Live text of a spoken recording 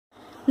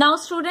Now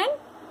student,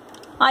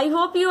 I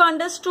hope you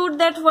understood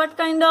that what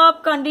kind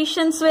of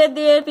conditions were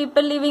there.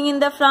 People living in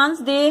the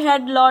France, they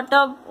had lot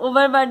of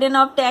overburden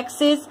of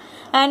taxes,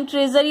 and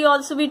treasury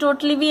also be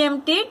totally be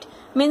emptied,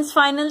 means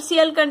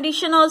financial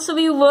condition also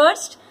be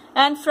worst,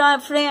 and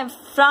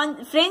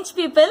French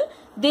people,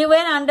 they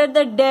were under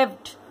the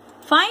debt.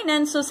 Fine.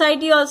 And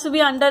society also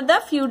be under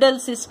the feudal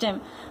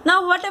system.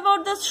 Now what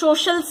about the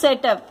social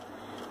setup?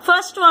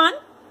 First one,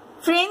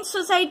 French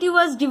society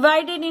was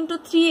divided into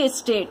 3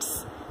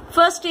 estates.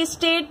 First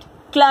estate,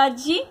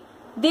 clergy.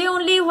 They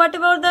only, what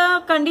about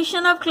the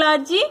condition of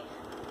clergy?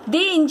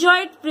 They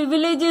enjoyed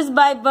privileges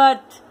by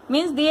birth,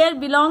 means they are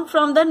belong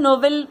from the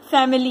noble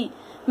family,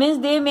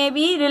 means they may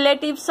be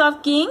relatives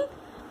of king,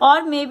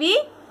 or maybe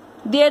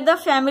they are the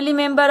family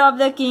member of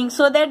the king,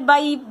 so that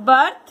by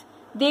birth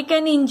they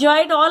can enjoy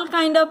all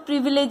kind of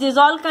privileges,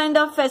 all kind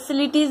of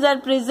facilities are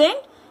present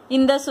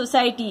in the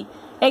society.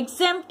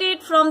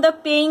 Exempted from the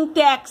paying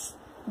tax.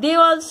 They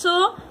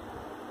also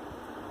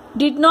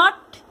did not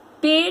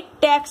pay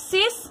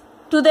taxes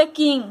to the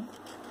king.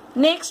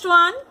 Next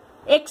one,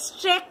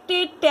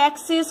 extracted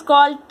taxes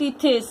called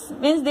tithes,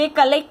 means they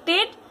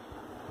collected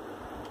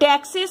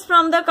taxes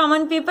from the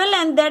common people,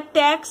 and that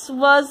tax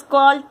was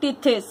called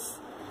tithes.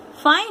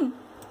 Fine.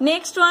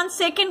 Next one,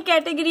 second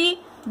category,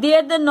 they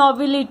are the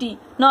nobility.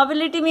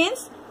 Nobility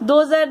means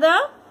those are the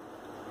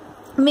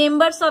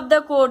members of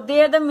the court,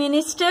 they are the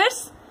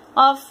ministers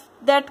of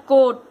that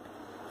court.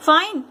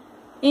 Fine.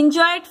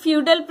 Enjoyed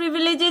feudal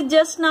privileges.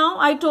 Just now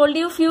I told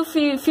you few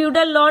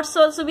feudal lords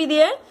also be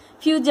there,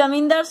 few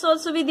jamindars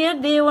also be there.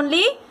 They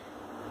only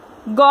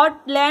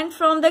got land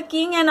from the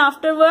king, and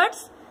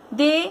afterwards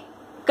they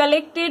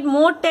collected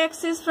more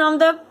taxes from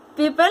the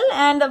people,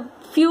 and a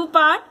few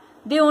part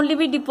they only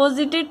be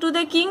deposited to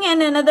the king,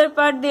 and another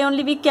part they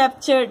only be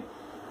captured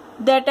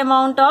that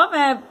amount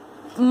of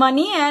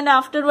money, and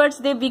afterwards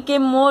they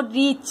became more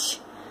rich.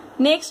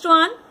 Next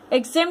one,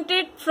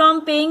 exempted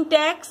from paying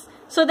tax.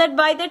 So that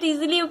by that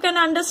easily you can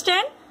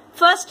understand,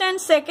 first and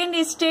second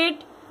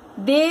estate,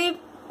 they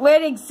were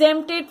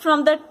exempted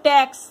from the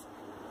tax.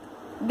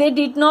 They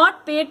did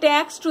not pay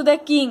tax to the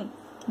king,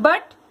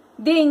 but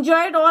they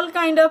enjoyed all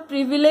kind of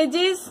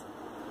privileges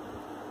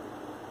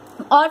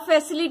or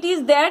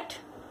facilities that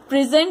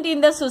present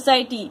in the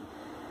society.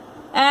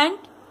 And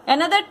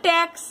another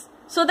tax,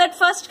 so that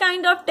first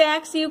kind of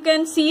tax you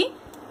can see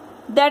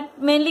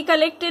that mainly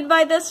collected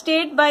by the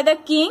state, by the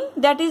king,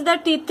 that is the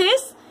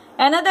tithes.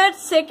 Another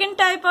second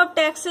type of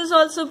taxes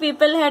also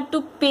people had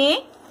to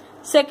pay.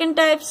 Second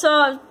types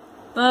of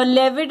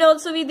levied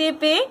also they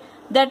pay,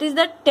 that is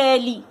the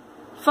tally.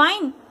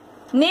 Fine.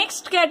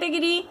 Next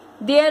category,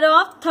 they are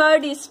of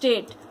third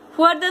estate.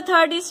 Who are the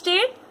third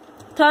estate?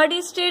 Third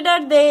estate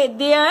are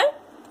they are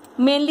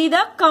mainly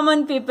the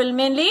common people,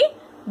 mainly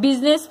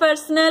business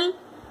personnel,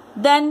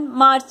 then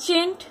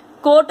merchant,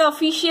 court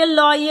official,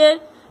 lawyer,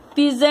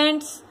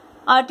 peasants,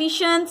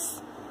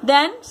 artisans,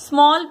 then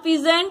small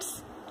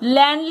peasants,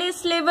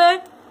 landless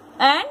labor,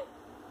 and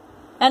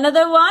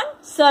another one,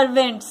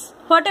 servants.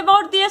 What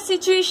about their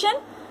situation?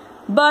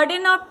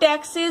 Burden of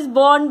taxes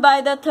borne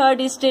by the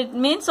third estate,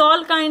 means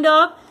all kind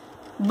of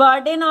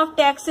burden of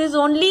taxes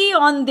only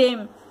on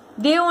them.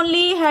 They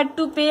only had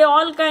to pay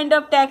all kind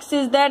of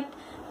taxes. That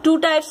 2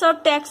 types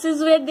of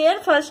taxes were there.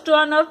 First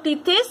one of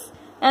tithes,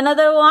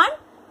 another one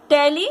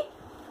tally.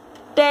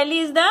 Tally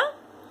is the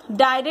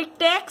direct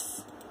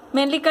tax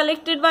mainly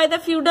collected by the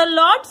feudal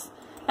lords,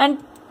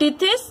 and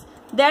tithes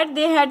that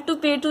they had to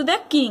pay to the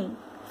king.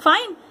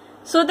 Fine.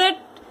 So that,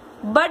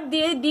 but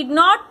they did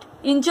not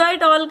enjoy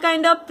all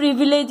kind of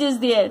privileges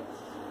there.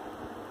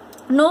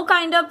 No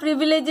kind of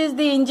privileges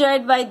they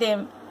enjoyed by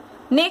them.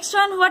 Next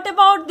one, what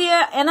about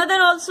their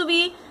another also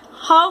be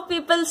how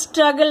people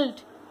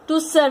struggled to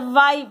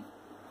survive.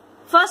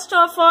 First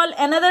of all,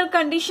 another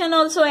condition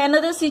also,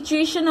 another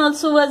situation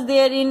also was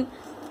there in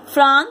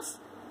France.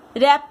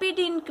 Rapid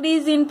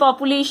increase in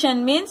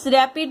population, means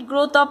rapid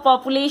growth of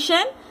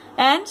population,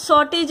 and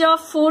shortage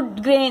of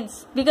food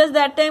grains, because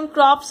that time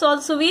crops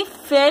also we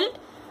failed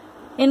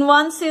in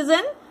one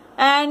season,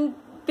 and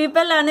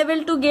people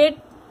unable to get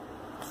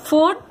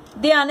food,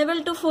 they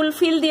unable to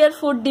fulfill their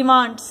food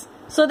demands.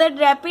 So that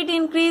rapid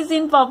increase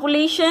in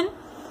population,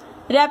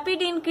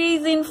 rapid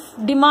increase in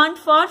demand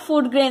for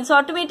food grains.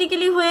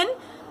 Automatically when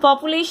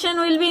population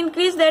will be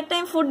increased, that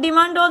time food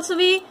demand also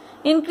be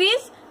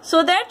increase.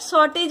 So that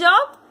shortage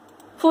of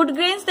food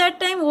grains, that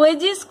time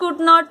wages could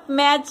not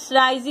match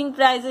rising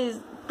prices,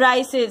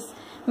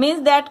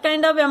 means that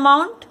kind of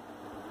amount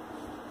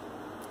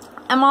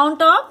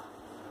of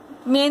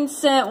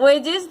means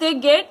wages they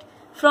get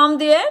from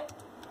their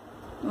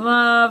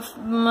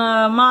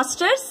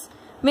masters,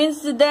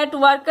 means that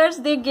workers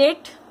they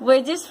get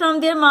wages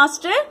from their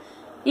master,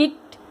 it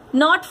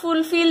not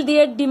fulfill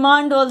their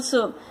demand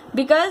also,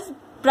 because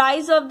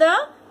price of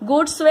the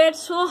goods were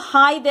so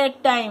high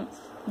that time.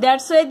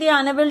 That's why they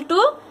are unable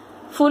to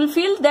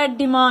fulfill that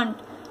demand.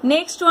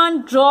 Next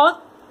one,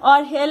 drought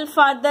or hail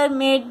further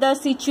made the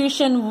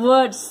situation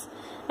worse.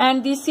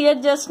 And this year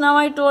just now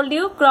I told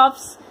you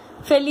crops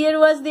failure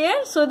was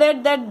there, so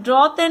that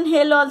drought and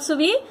hail also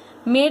be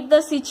made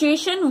the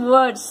situation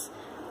worse.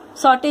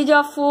 Shortage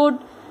of food,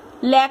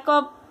 lack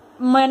of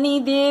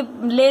money,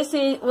 less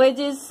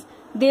wages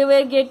they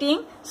were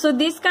getting. So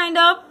this kind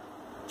of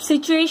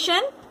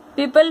situation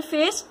people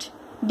faced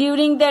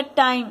during that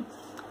time.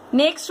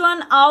 Next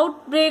one,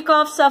 outbreak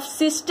of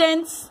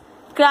subsistence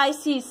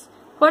crisis.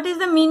 What is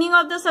the meaning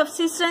of the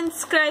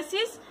subsistence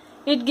crisis?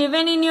 It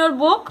given in your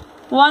book.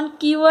 One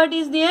keyword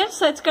is there,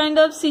 such kind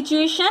of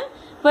situation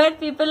where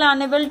people are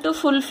unable to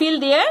fulfill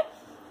their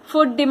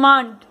food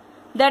demand.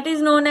 That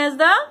is known as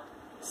the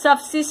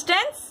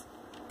subsistence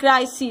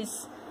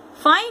crisis.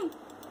 Fine.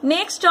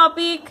 Next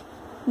topic,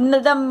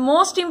 the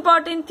most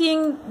important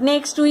thing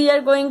next we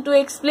are going to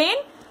explain,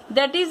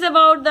 that is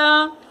about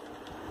the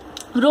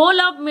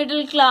role of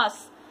middle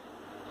class.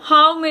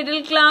 How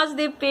middle class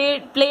they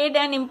played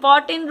an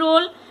important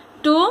role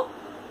to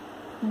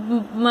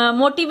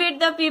motivate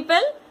the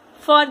people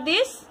for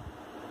this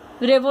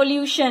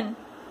revolution.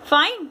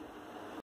 Fine.